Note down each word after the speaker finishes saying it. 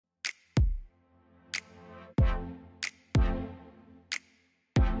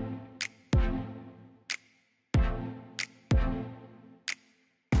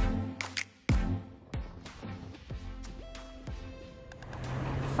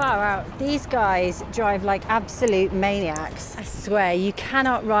Far out. These guys drive like absolute maniacs. I swear, you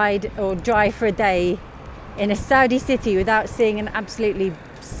cannot ride or drive for a day in a Saudi city without seeing an absolutely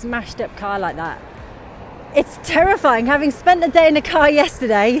smashed up car like that. It's terrifying. Having spent a day in a car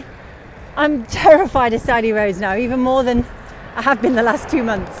yesterday, I'm terrified of Saudi roads now, even more than I have been the last 2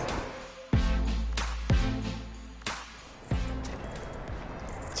 months.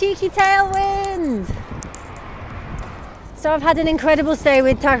 Cheeky tailwind! So I've had an incredible stay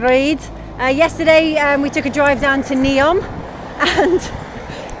with Taghreed. Yesterday we took a drive down to Neom, and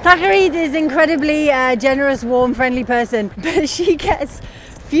Taghreed is incredibly generous, warm, friendly person, but she gets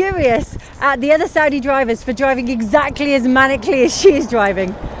furious at the other Saudi drivers for driving exactly as manically as she is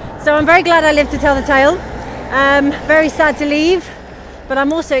driving. So I'm very glad I lived to tell the tale. Very sad to leave, but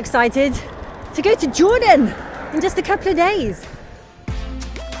I'm also excited to go to Jordan in just a couple of days.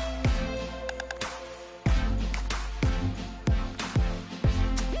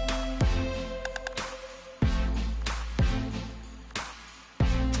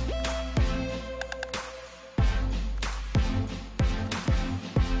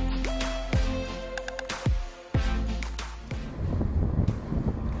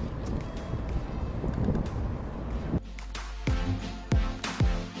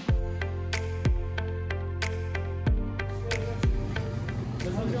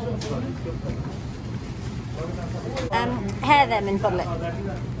 هذا من فضلك.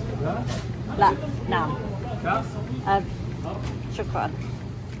 لا نعم. شكرا.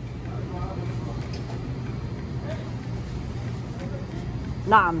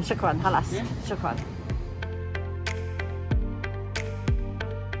 نعم شكرا خلاص شكرا.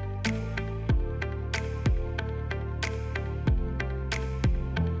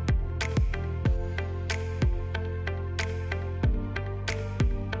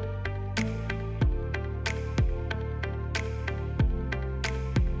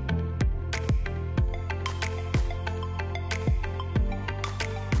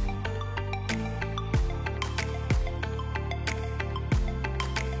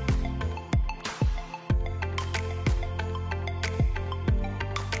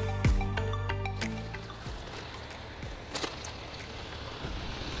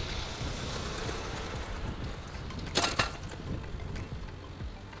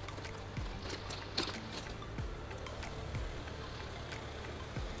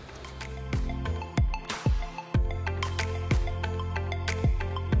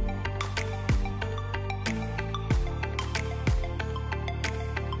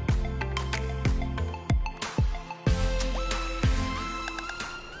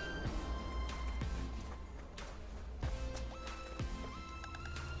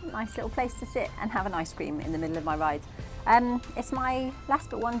 Nice little place to sit and have an ice cream in the middle of my ride. It's my last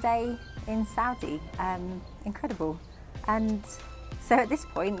but one day in Saudi. Incredible. And so at this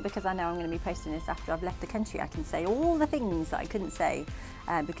point, because I know I'm going to be posting this after I've left the country, I can say all the things that I couldn't say,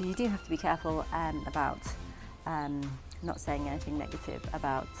 because you do have to be careful about not saying anything negative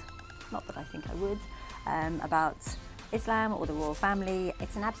about, not that I think I would, about Islam or the royal family.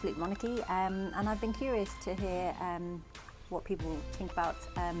 It's an absolute monarchy, and I've been curious to hear what people think about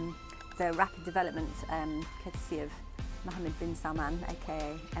the rapid development courtesy of Mohammed bin Salman,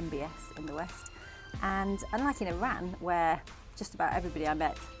 aka MBS in the West. And unlike in Iran, where just about everybody I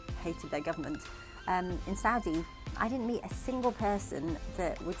met hated their government, in Saudi I didn't meet a single person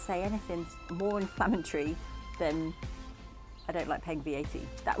that would say anything more inflammatory than I don't like paying VAT.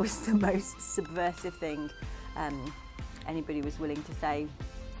 That was the most subversive thing anybody was willing to say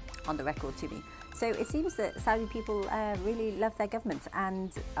on the record to me. So it seems that Saudi people really love their government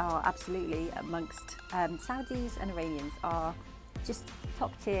and are absolutely amongst Saudis and Iranians are just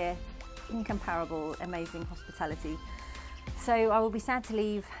top tier, incomparable, amazing hospitality. So I will be sad to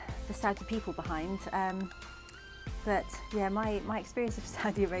leave the Saudi people behind, but yeah, my experience of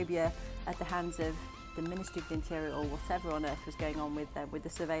Saudi Arabia at the hands of the Ministry of the Interior or whatever on earth was going on with the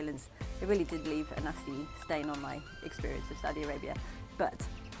surveillance, it really did leave a nasty stain on my experience of Saudi Arabia. But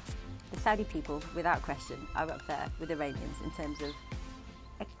the Saudi people, without question, are up there with Iranians in terms of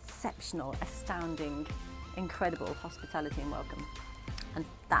exceptional, astounding, incredible hospitality and welcome. And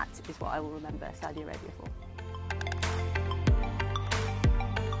that is what I will remember Saudi Arabia for.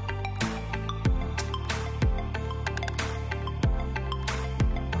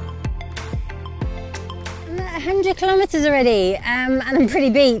 I'm at 100 kilometers already, and I'm pretty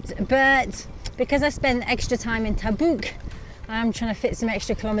beat, but because I spent extra time in Tabuk, I'm trying to fit some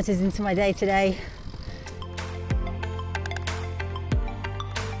extra kilometers into my day today.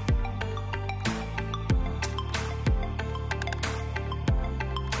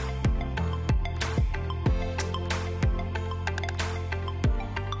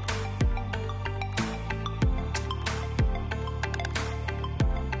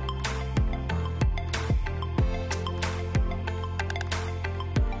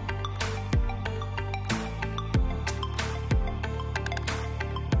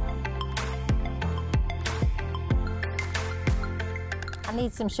 I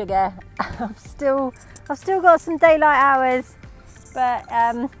need some sugar. I've still got some daylight hours, but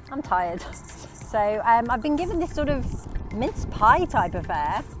I'm tired. So I've been given this sort of mince pie type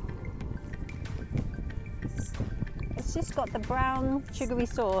affair. It's just got the brown sugary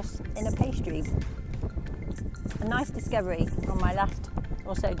sauce in a pastry. A nice discovery on my last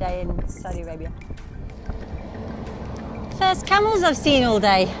or so day in Saudi Arabia. First camels I've seen all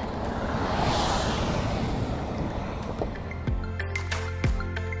day.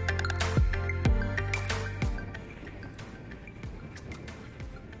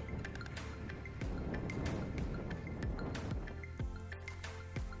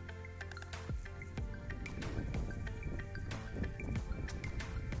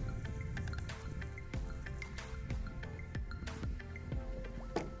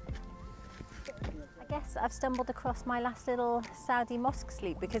 I guess I've stumbled across my last little Saudi mosque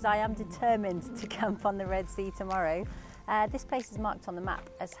sleep because I am determined to camp on the Red Sea tomorrow. This place is marked on the map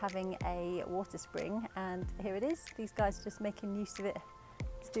as having a water spring, and here it is. These guys are just making use of it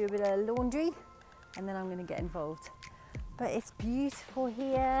to do a bit of laundry, and then I'm going to get involved. But it's beautiful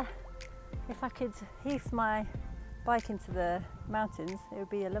here. If I could heave my bike into the mountains, it would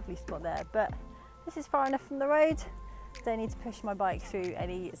be a lovely spot there, but this is far enough from the road. Don't need to push my bike through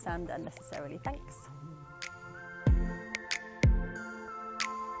any sand unnecessarily, thanks.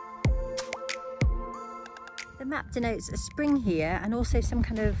 The map denotes a spring here and also some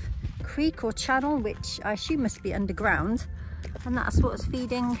kind of creek or channel, which I assume must be underground, and that's what's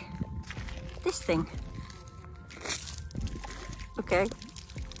feeding this thing. Okay,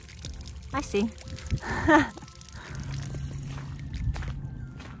 I see.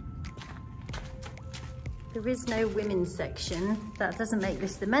 There is no women's section. That doesn't make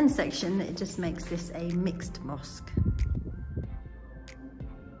this the men's section, it just makes this a mixed mosque.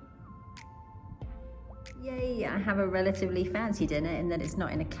 Yay, I have a relatively fancy dinner in that it's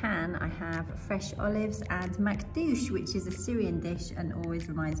not in a can. I have fresh olives and makdouche, which is a Syrian dish and always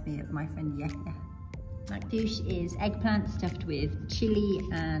reminds me of my friend Yahya. Makdouche is eggplant stuffed with chili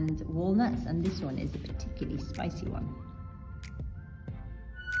and walnuts, and this one is a particularly spicy one.